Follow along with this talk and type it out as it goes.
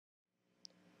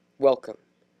Welcome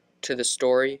to the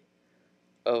story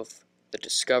of the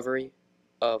discovery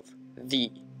of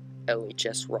the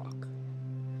LHS rock.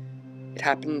 It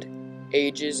happened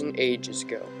ages and ages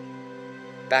ago,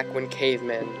 back when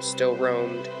cavemen still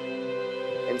roamed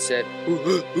and said, "Ooh,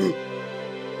 ooh, ooh."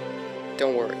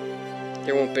 Don't worry,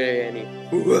 there won't be any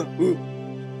 "ooh, ooh, ooh"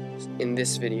 in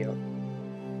this video.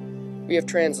 We have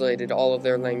translated all of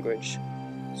their language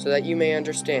so that you may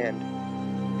understand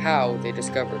how they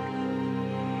discovered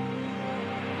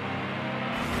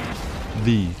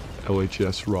the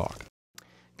LHS rock.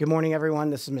 Good morning,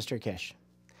 everyone. This is Mr. Kish.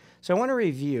 So I want to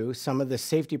review some of the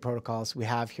safety protocols we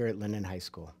have here at Linden High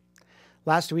School.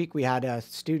 Last week, we had a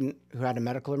student who had a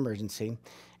medical emergency,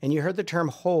 and you heard the term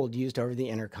hold used over the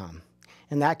intercom.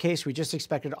 In that case, we just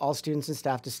expected all students and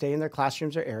staff to stay in their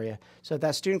classrooms or area so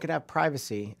that student could have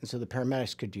privacy and so the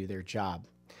paramedics could do their job.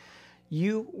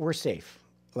 You were safe.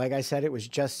 Like I said, it was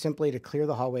just simply to clear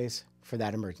the hallways for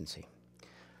that emergency.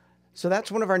 So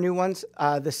that's one of our new ones.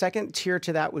 The second tier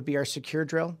to that would be our secure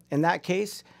drill. In that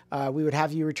case, we would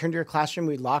have you return to your classroom.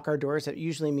 We'd lock our doors. That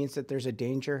usually means that there's a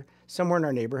danger somewhere in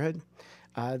our neighborhood.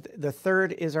 The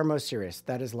third is our most serious.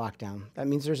 That is lockdown. That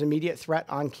means there's immediate threat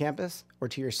on campus or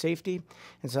to your safety.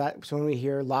 And so that's when we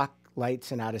hear lock,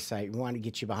 lights, and out of sight. We want to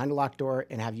get you behind a locked door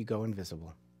and have you go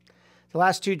invisible. The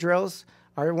last two drills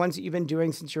are ones that you've been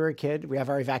doing since you were a kid. We have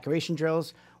our evacuation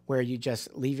drills, where you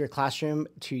just leave your classroom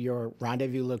to your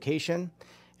rendezvous location.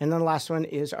 And then the last one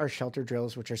is our shelter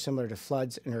drills, which are similar to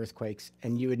floods and earthquakes,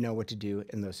 and you would know what to do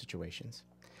in those situations.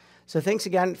 So thanks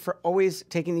again for always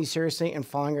taking these seriously and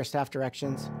following our staff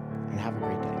directions, and have a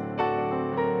great day.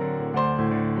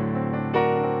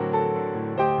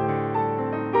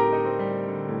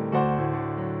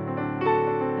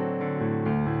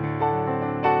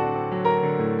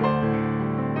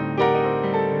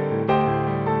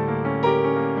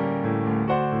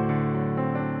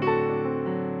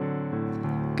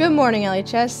 Good morning,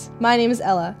 LHS. My name is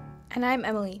Ella. And I'm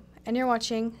Emily, and you're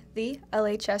watching the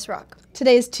LHS Rock.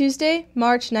 Today is Tuesday,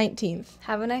 March 19th.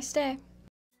 Have a nice day.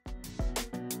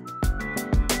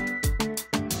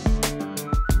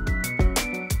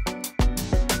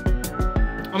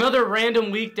 Another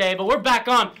random weekday, but we're back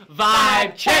on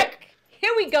Vibe Check.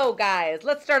 Here we go, guys.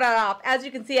 Let's start it off. As you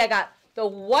can see, I got the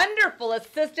wonderful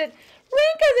assistant.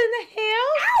 Rinka's in the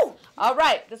house. Ow! All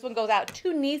right, this one goes out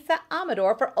to Nisa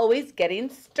Amador for always getting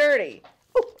sturdy.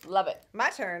 Ooh, love it. My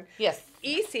turn. Yes.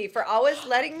 Easy for always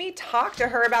letting me talk to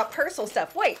her about personal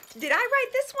stuff. Wait, did I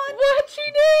write this one? What she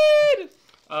did?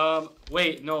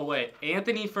 Wait.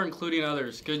 Anthony for including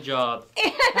others. Good job.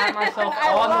 Pat myself I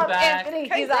on love the back. Anthony.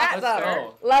 He's Congrats, awesome. Let's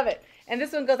go. Love it. And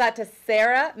this one goes out to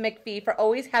Sarah McPhee for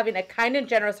always having a kind and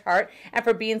generous heart and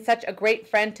for being such a great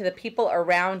friend to the people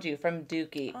around you, from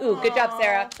Dookie. Ooh, good job,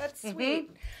 Sarah. That's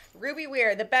sweet. Ruby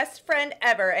Weir, the best friend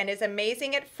ever and is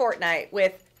amazing at Fortnite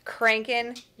with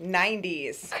Crankin'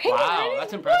 90s. Wow,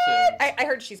 that's impressive. I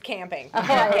heard she's camping.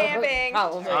 Camping.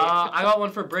 Probably. I got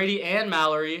one for Brady and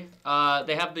Mallory.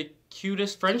 They have the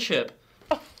cutest friendship.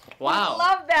 Wow.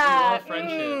 Love that. We love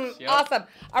friendships. Yep. Awesome.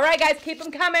 All right, guys, keep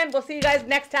them coming. We'll see you guys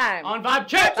next time. On Vibe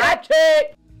Check. Vibe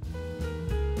Check.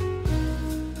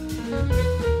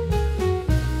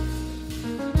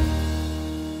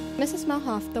 Mrs.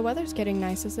 Melhoff, the weather's getting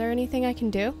nice. Is there anything I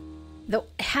can do? Though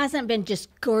it hasn't been just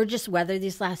gorgeous weather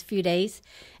these last few days.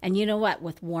 And you know what?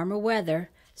 With warmer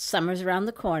weather, summer's around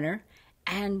the corner,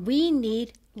 and we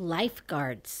need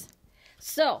lifeguards.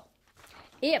 So,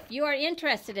 if you are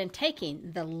interested in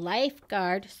taking the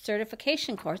lifeguard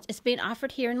certification course, it's being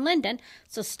offered here in Linden.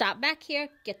 So stop back here,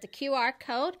 get the QR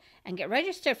code, and get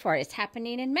registered for it. It's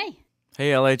happening in May. Hey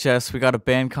LHS, we got a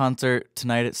band concert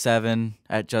tonight at 7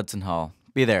 at Judson Hall.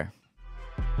 Be there.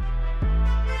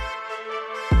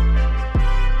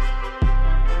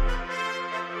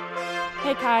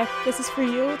 Hey Kai, this is for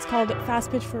you. It's called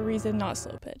Fast Pitch for a Reason, Not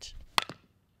Slow Pitch.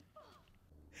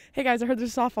 Hey guys, I heard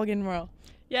there's a softball game tomorrow.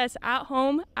 Yes, at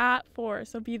home at 4,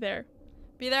 so be there.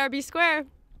 Be there or be square.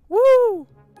 Woo!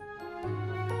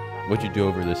 What'd you do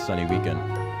over this sunny weekend?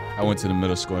 I went to the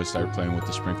middle school and started playing with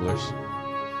the sprinklers.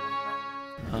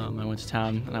 I went to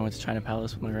town and I went to China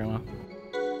Palace with my grandma.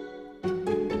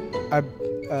 I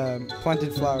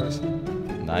planted flowers.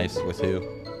 Nice. With who?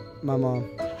 My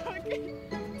mom.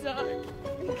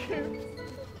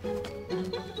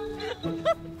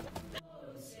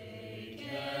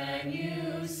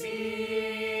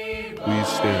 Please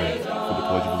stand.